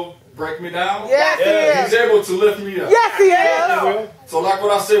to, break me down. Yes, Yeah. He's He is. able to lift me up. Yes, He Yes, is. So like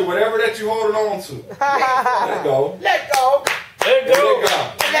what I said, whatever that you're holding on to, let go. Let go. Let And let go.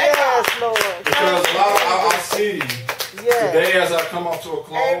 God. Yes, Lord. Because a lot of I see Yes. today as I come up to a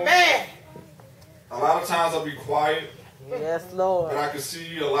close, Amen. a lot of times I'll be quiet, Yes, but Lord. I can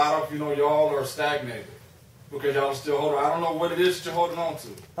see a lot of, y'all are stagnated. Because y'all are still holding on. I don't know what it is that you're holding on to.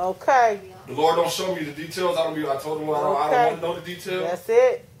 Okay. The Lord don't show me the details. I told him I don't want to know the details. That's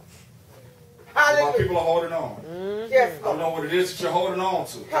it. While people are holding on. Yes, I don't know what it is that you're holding on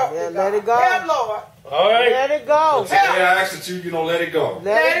to. help Yeah, me, let God. it go. Help, Lord. All right. Let it go. Today I ask that you know, let it go.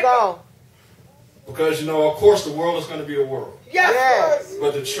 Let it go. Because, you know, of course the world is going to be a world. Yes, Yes.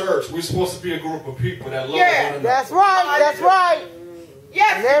 Lord. But the church, we're supposed to be a group of people that love Yeah, one another. That's right. That's right.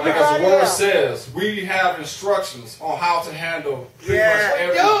 Yes, And Like as the everybody word else. says, we have instructions on how to handle pretty Yeah. much we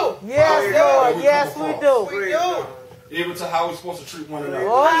every, do. Yes, that Lord. we Yes, come we across. do. We do. Even to how we're supposed to treat one another.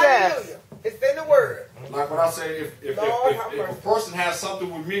 Oh, yes. Hallelujah. It's in the word. Like when I say, if Lord, have a mercy. person has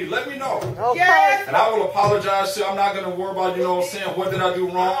something with me, let me know. Okay. Yes. And I will apologize to you. I'm not going to worry about, you know, saying what did I do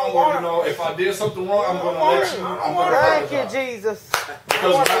wrong, or, you know, if I did something wrong, I'm going to let you, I'm going to Thank you, apologize. Jesus.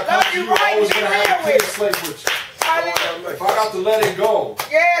 Because when I come to you, I'm always going to have a clean slate with you. Hallelujah. If I got to let it go,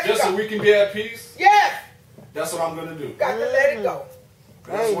 Yes, just so God. we can be at peace, Yes. that's what I'm going to do. Got to let it go.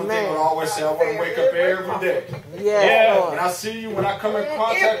 That's one thing Amen. I always say. I want to wake up every day. Yes, Yeah. Lord. When I see you, when I come in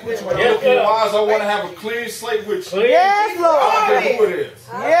contact with you, when I Yes, look in your sir. eyes, I want to have a clean slate with you. Yes, I Lord. don't care who it is.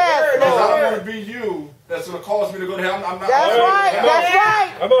 Yes, Because I Lord. don't want to be you that's going to cause me to go to hell. I'm not. That's right. That's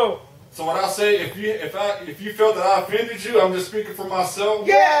right. Come on. So when I say if you felt that I offended you, I'm just speaking for myself.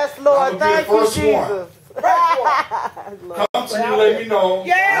 Yes, Lord. I'm gonna be Thank the you, first one. Jesus. Come to me, let me know,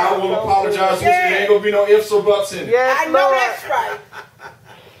 Yeah. and I will apologize with you. Yeah. There ain't gonna be no ifs or buts in it. Yes, I know Lord. that's right.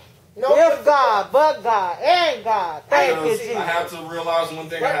 No, If God, but God, and God. Thank you, Because Jesus. I have to realize one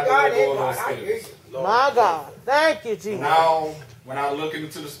thing. I but have to God let go ain't of God. those I hear things. you. My God. Thank you, Jesus. Now, when I look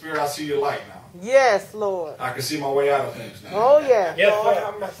into the spirit, I see your light now. Yes, Lord. I can see my way out of things now. Oh, yeah. Yes, Lord, sir.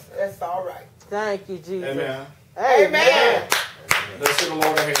 have mercy. That's all right. Thank you, Jesus. Amen. Amen. Let's give the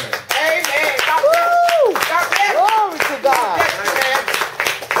Lord a hand. Amen. God bless. Woo! God bless. Glory to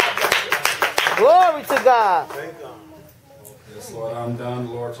God. Glory to God. Yes, Lord, I'm done.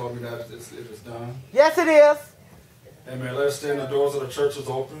 The Lord told me that it is done. Yes, it is. Amen. Let us stand. The doors of the church is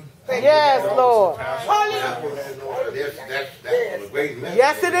open. Yes, Lord. Hallelujah. That's a great message.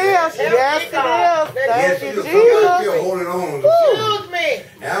 Yes, it is. Yes, it is. Yes, Thank you, you still Jesus. holding on. to Excuse me.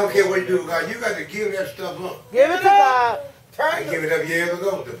 And I don't care what you do, God. You got to give that stuff up. Give it to God. I gave it up years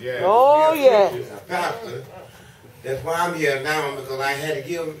ago. Oh, yeah. Pastor. That's why I'm here now, because I had to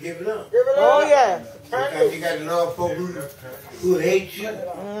give it up. Give it Oh, up. yeah. Sometimes you got to love folk who hate you. You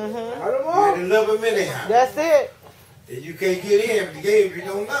Mm-hmm. got to love them anyhow. That's it. And you can't get in if you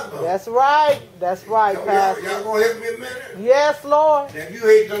don't love them. That's right. That's right, Y'all Pastor. going to help me a minute? Yes, Lord. Now, if you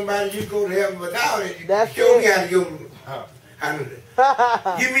hate somebody, you go to heaven without it. That's Show me it. how to go. How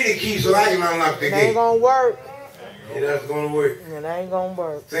to, give me the key so I can unlock the It gate. ain't gonna work. And that's going to work. It ain't gonna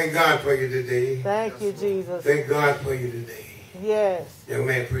work. Thank God for you today. Thank you, Jesus. Thank God for you today. Yes. Young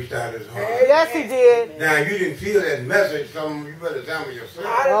man preached out his heart. Yes, he did. Now, you didn't feel that message, you better tell me yourself.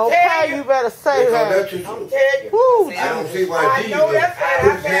 Okay, you better say Because that. that's your I'm truth. telling you. Woo, I don't see why I Jesus know that's right.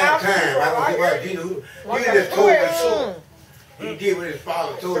 put I said, down I'll time. see I don't see why you. Jesus just told the truth. He did what his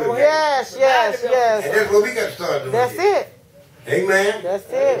father told him. Yes, yes, And yes. that's what we got to start doing. That's here. it. Amen. That's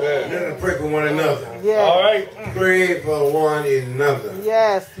it. Let us pray for one another. All Yeah. right. Pray for one another.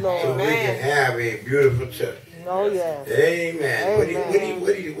 Yes, So Lord. we can have a beautiful church. Oh, yes. Amen. Amen.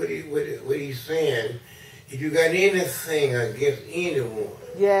 What he's saying, if you got anything against anyone,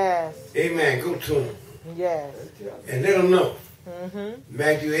 Yes. amen, go to him Yes. and let them know. Mm-hmm.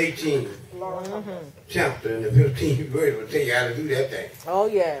 Matthew 18, Mm-hmm. chapter, and the 15th verse will tell you how to do that thing. Oh,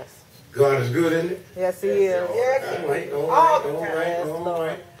 yes. God is good, isn't it? Yes, he is. All right, all All right, the all time. right, Yes, all Lord.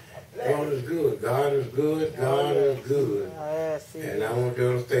 right. God is good. God is good. God is good. Yes, he And is. I want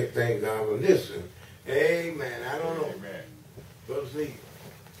you to thank God for listening. Amen. I don't know. Brother Steve.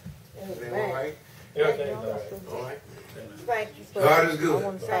 Is that all right? Everything's all right. All right. Thank you. God is I good.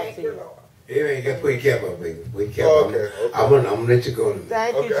 want to talk Thank to you, you. Lord. Amen. You got to put your cap up, baby. Put your cap up. Okay. I'm gonna let you go to me.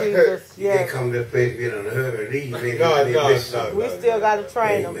 Thank you, Okay. Jesus. You can't Yes. come to this place, get on the hub and leave. No. We still got to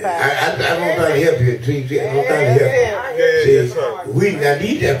train them, Amen. Pastor. I don't try to help you. See, I'm not trying to help Yeah. Yeah, you. yes, See, sir. we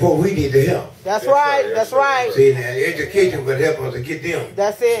need that for we need the help. That's right. That's right. See, now, education would help us to get them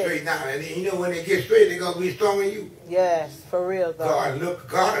That's it. straight now. And you know when they get straight, they're going to be stronger than you. Yes, for real, God.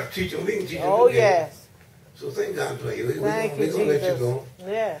 God will teach them. We can teach them. Oh, together. yes. So thank God for you. We're Thank going you, to let you Jesus. go.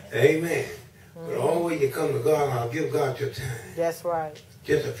 Yes. Amen. But always you come to God, I'll give God your time. That's right.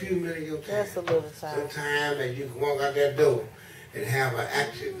 Just a few minutes of your time. Just a little time. Some time that you can walk out that door and have an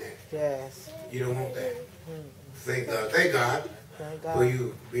accident. Yes. You don't want that. Thank God. Thank God Thank for God.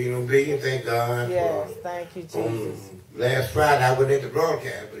 you being obedient. Thank God Yes. Thank you, for Jesus. last Friday I wasn't at the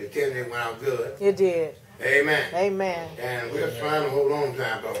broadcast, but it tell me it went out good. You did. Amen. Amen. And we're trying to hold on to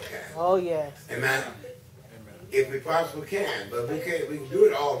our broadcast. Oh, yes. Amen. If we possibly can, but we can't. We can do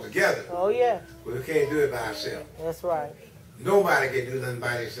it all together, Oh, yeah. but we can't do it by ourselves. That's right. Nobody can do nothing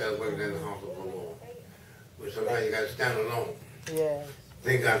by themselves working in the house of the Lord. But sometimes you got to stand alone. Yes.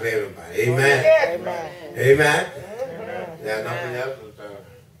 Thank God for everybody. Amen. Amen. Amen. There's nothing else.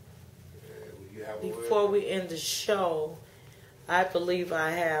 You have a Before word? we end the show, I believe I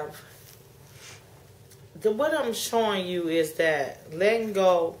have. What I'm showing you is that letting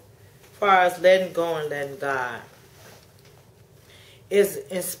go, as far as letting go and letting God, is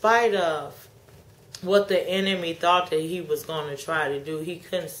in spite of what the enemy thought that he was going to try to do, he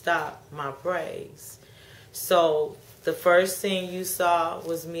couldn't stop my praise. So the first thing you saw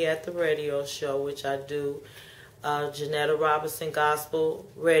was me at the radio show, which I do, Jeanetta Robinson Gospel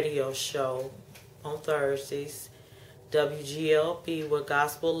Radio Show on Thursdays, WGLB, where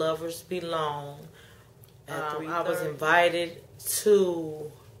gospel lovers belong. I was invited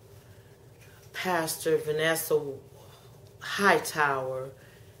to Pastor Vanessa Hightower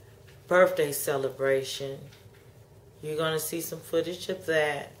birthday celebration. You're going to see some footage of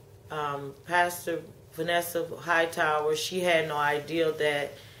that. Pastor Vanessa Hightower, she had no idea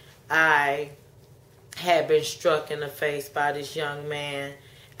that I had been struck in the face by this young man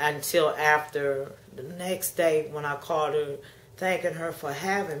until after the next day when I called her, thanking her for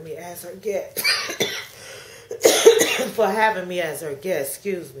having me as her guest. For having me as her guest,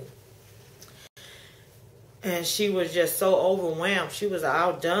 excuse me. And she was just so overwhelmed. She was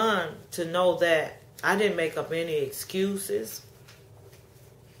outdone to know that I didn't make up any excuses.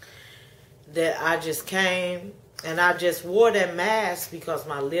 That I just came and I just wore that mask because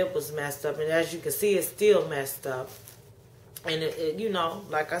my lip was messed up. And as you can see, it's still messed up. And, you know,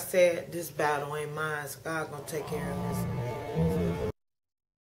 like I said, this battle ain't mine. So God's going to take care of this.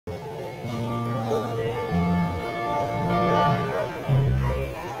 Oh,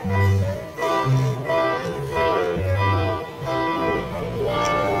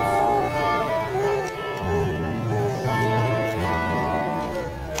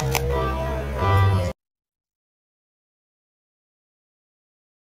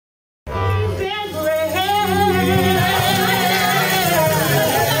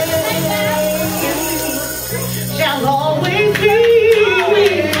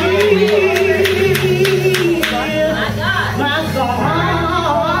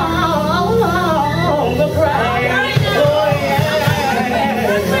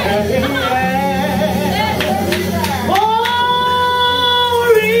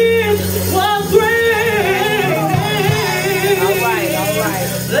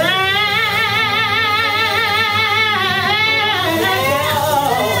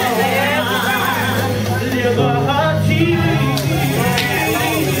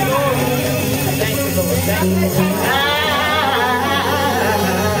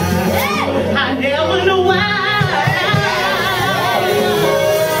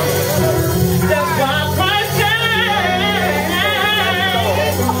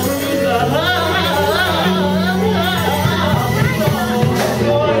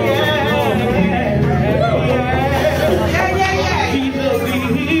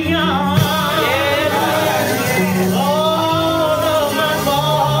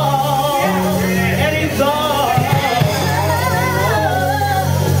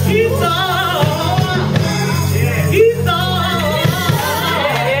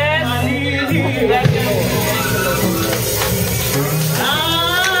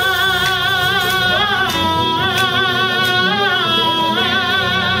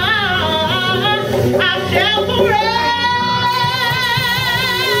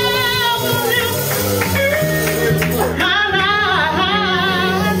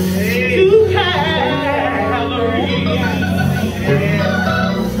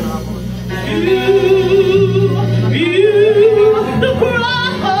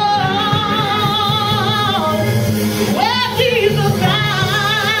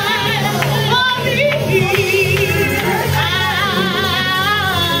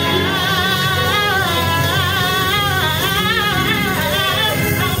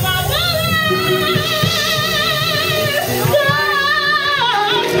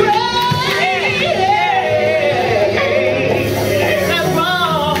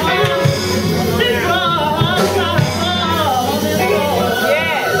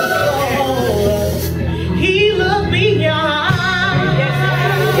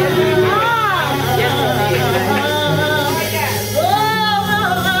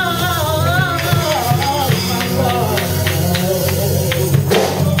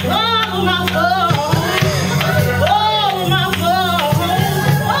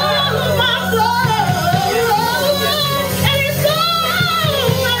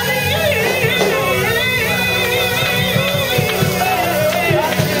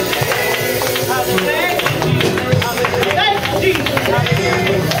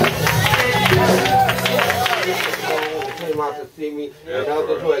 me. And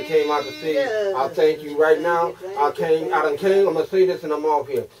others who had came out to see. I thank you right now. I done came, I'm going to say this and I'm off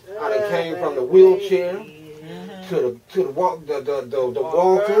here. I done came from the wheelchair to the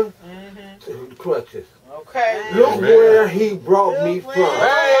walker to the crutches. Okay. Look where he brought me from.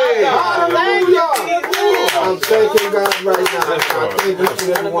 Hey, hallelujah. I'm thanking God right now. I thank you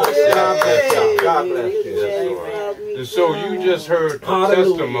for everyone. God bless you. God bless you. And so you just heard the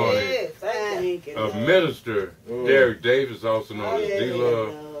testimony of Minister Derek Davis, also known as D-Love.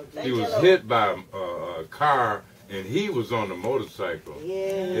 He was hit by a car, and he was on the motorcycle.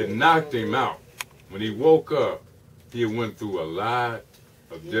 It knocked him out. When he woke up, he went through a lot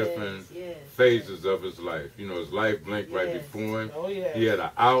of different phases of his life. You know, his life blinked right before him. He had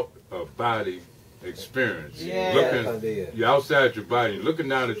an out-of-body experience. You're outside your body, you're looking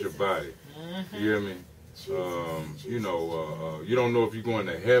down at your body. You hear me? You know, you don't know if you're going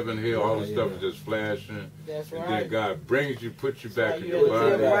to heaven, hell, all the stuff is just flashing. That's and right. then God brings you, puts you back in your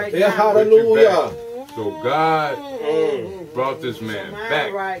body. Right hallelujah. So God brought this man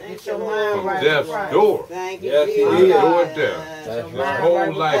back from death's door. Yes, he From the did. door of death. His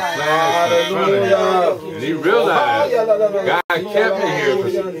whole life flashed in front of him. And he realized God kept me here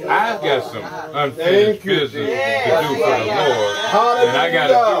because I've got some unfinished business to do for the Lord. And I got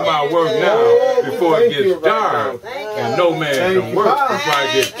to do my work now before it gets dark. And no man can work before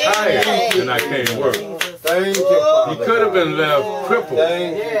I get tired and I can't work. Thank you. He could have been left crippled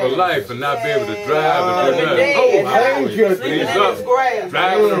for life and not be able to drive and do nothing. Thank you. He's up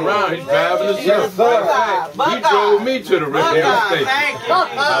driving around. He's driving himself. He drove me to the radio station.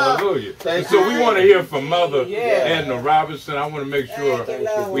 Hallelujah. And so we want to hear from Mother Edna Robinson. I want to make sure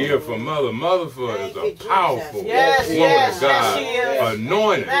we hear from Mother. Mother is a powerful woman of God,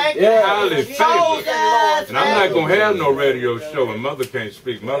 anointed, highly favored. And I'm not going to have no radio show and Mother can't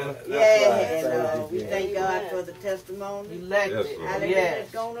speak. Mother? We thank God for the testimony. Hallelujah.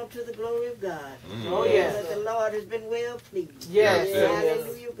 It's gone up to the glory of God. Oh, yes. The Lord has been well pleased. Yes.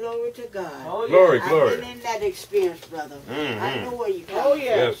 Hallelujah. Glory to God. Oh, Glory, I've glory. been in that experience, brother. I know where you come from. Oh,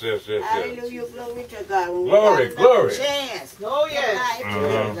 yeah. Yes. Hallelujah. Glory to God. When Glory, we got glory. chance. Oh,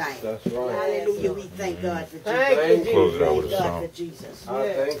 yes. That's right. Hallelujah. We thank God for Jesus. Thank you. Close it out with a Thank God song. for Jesus.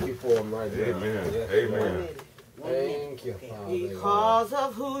 I thank you for him right there. Amen. Yes, Amen. Thank you, Father. Because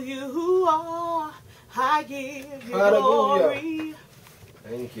of who you are, I give you Hallelujah. glory.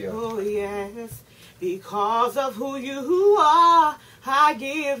 Thank you. Oh, yes. Because of who you are, I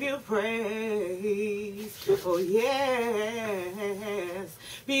give you praise. Oh, yes.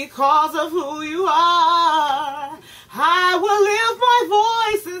 Because of who you are, I will lift my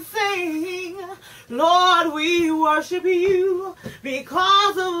voice and sing. Lord, we worship you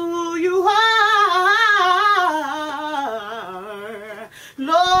because of who you are.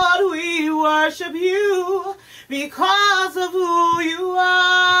 Lord, we worship you because of who you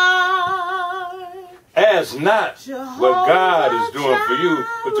are. Ask not what God is doing for you,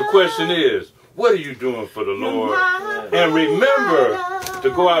 but the question is, what are you doing for the Lord? And remember to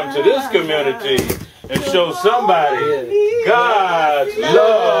go out into this community and show somebody God's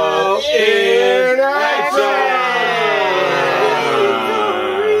love in action.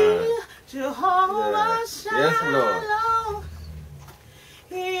 Yes, Lord.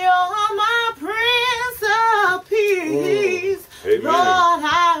 You're my Prince of Peace. Amen. Lord,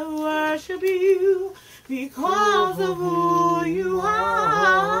 I worship you because of who you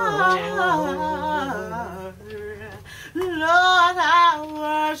are. Lord,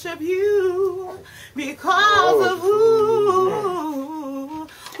 I worship you because of who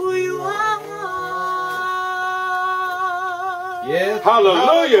you are. Yes.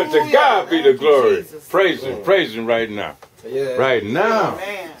 Hallelujah. To God be the glory. Praise Him right now. Yes. Right now.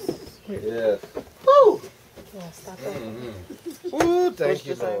 Yes. Woo. Ooh, thank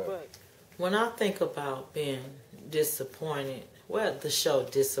you, Lord. When I think about being disappointed, well, the show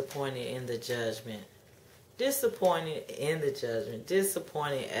Disappointed in the Judgment. Disappointed in the judgment.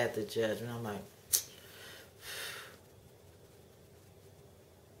 Disappointed at the judgment. I'm like,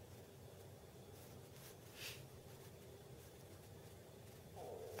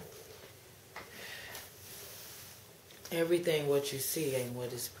 everything what you see ain't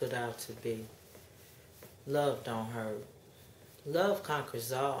what it's put out to be. Love don't hurt. Love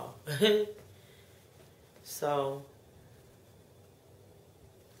conquers all. So,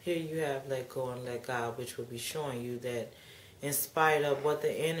 here you have let go and let God, which will be showing you that in spite of what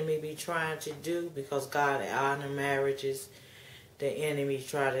the enemy be trying to do, because God honor marriages, the enemy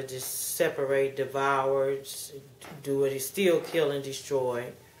try to just separate, devour, do what he still kill and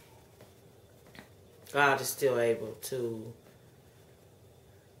destroy. God is still able to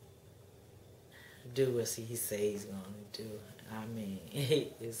do as he says he's going to do. I mean,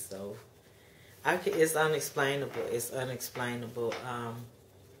 it's so... it's unexplainable. It's unexplainable.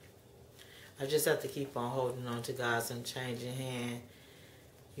 I just have to keep on holding on to God's unchanging hand.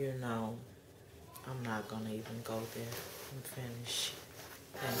 You know, I'm not going to even go there. I'm finished.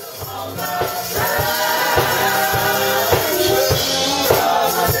 Thank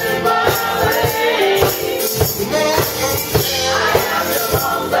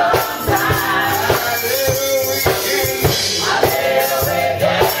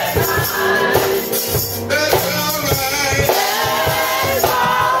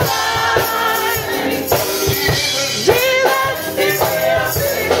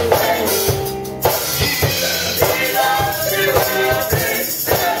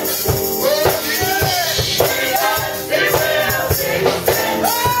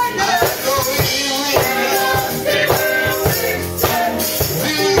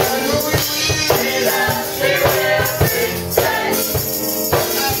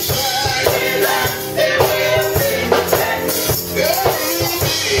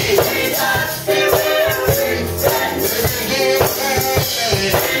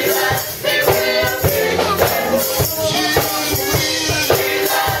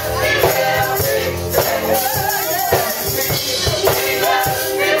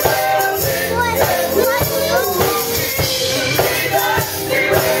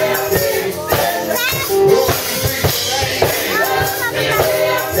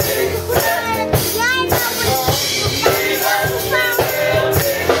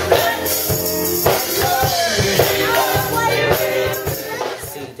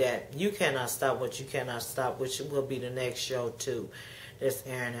Stop what you cannot stop, which will be the next show too. That's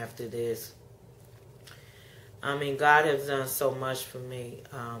airing after this. I mean, God has done so much for me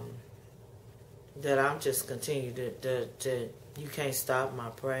that I'm just continue to you can't stop my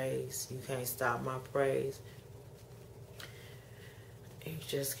praise. You can't stop my praise. You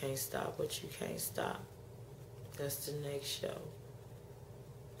just can't stop what you can't stop. That's the next show.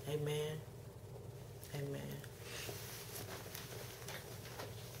 Amen. Amen.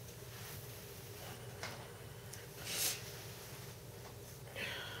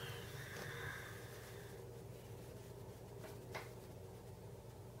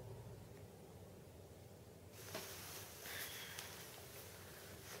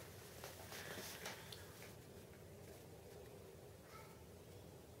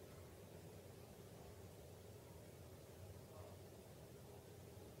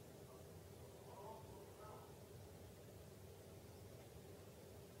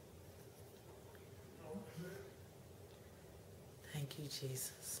 Thank you,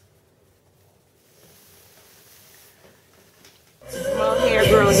 Jesus. Small hair,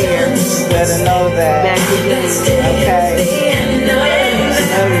 grow hair. Better know that. That's the game. Okay.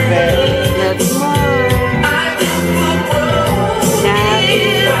 Love you, baby. Love you more.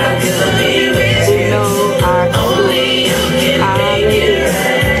 You know our story. Hallelujah.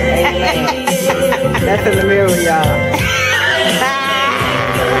 That's in the mirror, y'all.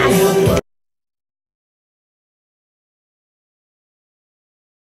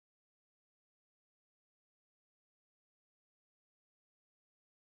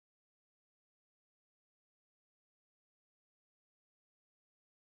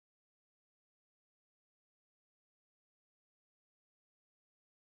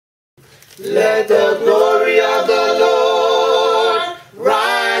 Let the glory of the Lord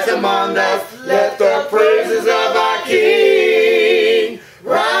rise among us. Let